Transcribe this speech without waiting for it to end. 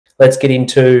let's get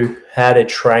into how to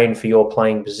train for your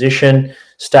playing position.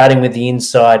 Starting with the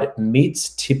inside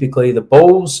mids, typically the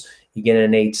balls, you're going to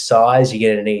need size,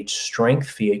 you're going to need strength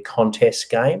for your contest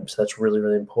game. So that's really,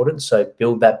 really important. So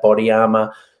build that body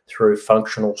armor through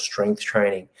functional strength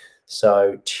training.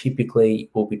 So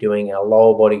typically we'll be doing our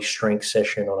lower body strength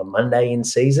session on a Monday in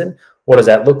season. What does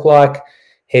that look like?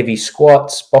 Heavy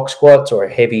squats, box squats, or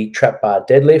a heavy trap bar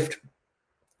deadlift.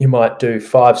 You might do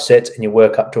 5 sets and you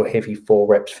work up to a heavy 4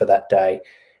 reps for that day.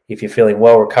 If you're feeling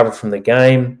well recovered from the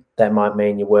game, that might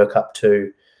mean you work up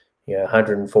to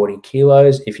 140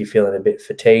 kilos. If you're feeling a bit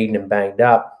fatigued and banged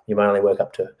up, you might only work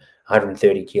up to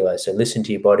 130 kilos. So listen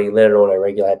to your body, let it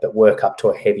auto-regulate, but work up to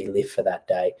a heavy lift for that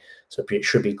day. So it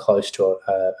should be close to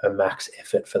a max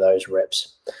effort for those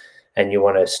reps. And you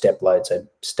want to step load. So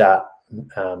start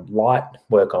light,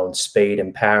 work on speed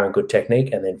and power and good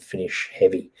technique, and then finish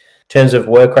heavy. In terms of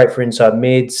work rate for inside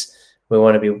mids, we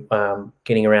want to be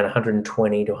getting around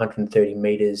 120 to 130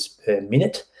 meters per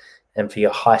minute. And for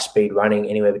your high-speed running,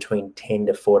 anywhere between 10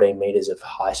 to 14 meters of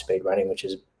high-speed running, which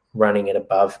is running at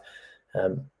above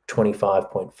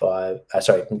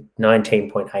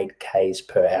 19.8 Ks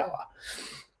per hour.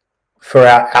 For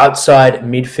our outside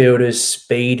midfielders,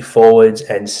 speed forwards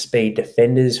and speed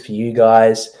defenders, for you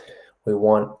guys, we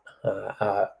want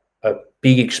a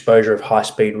big exposure of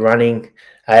high-speed running.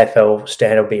 AFL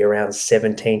standard will be around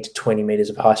 17 to 20 meters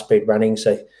of high-speed running.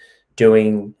 So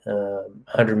doing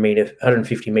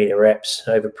 150 meter reps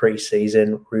over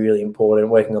pre-season, really important,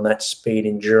 working on that speed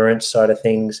endurance side of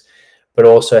things, but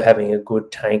also having a good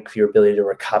tank for your ability to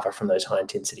recover from those high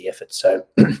intensity efforts. So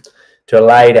to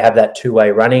allow you to have that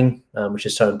two-way running, which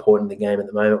is so important in the game at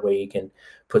the moment, where you can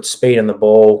put speed on the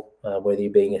ball, whether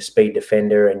you're being a speed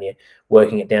defender and you're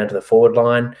working it down to the forward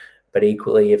line, but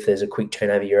equally if there's a quick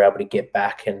turnover, you're able to get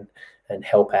back and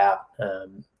help out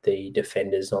the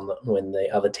defenders when the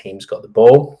other team's got the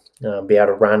ball, be able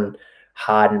to run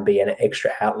hard and be an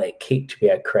extra outlet kick to be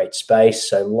able to create space.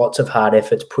 So lots of hard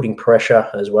efforts, putting pressure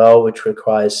as well, which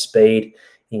requires speed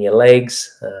in your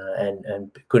legs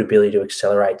and good ability to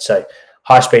accelerate. So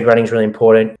high speed running is really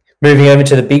important. Moving over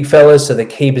to the big fellas, so the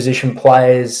key position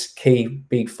players, key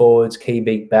big forwards, key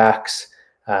big backs,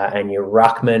 and your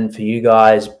ruckman. For you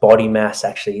guys, body mass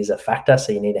actually is a factor,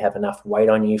 so you need to have enough weight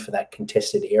on you for that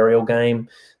contested aerial game,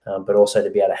 but also to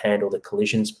be able to handle the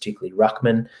collisions, particularly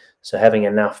ruckman. So having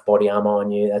enough body armor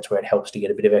on you, that's where it helps to get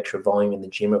a bit of extra volume in the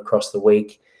gym across the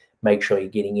week. Make sure you're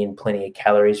getting in plenty of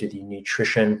calories with your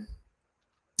nutrition,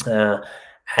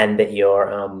 and that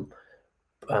you're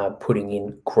putting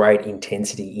in great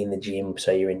intensity in the gym.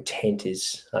 So your intent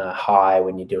is high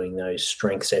when you're doing those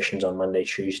strength sessions on Monday,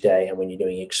 Tuesday, and when you're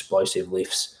doing explosive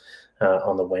lifts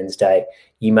on the Wednesday.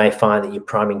 You may find that your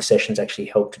priming sessions actually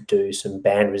help to do some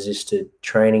band resisted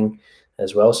training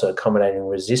as well. So accommodating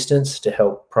resistance to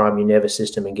help prime your nervous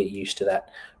system and get used to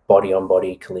that body on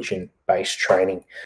body collision based training.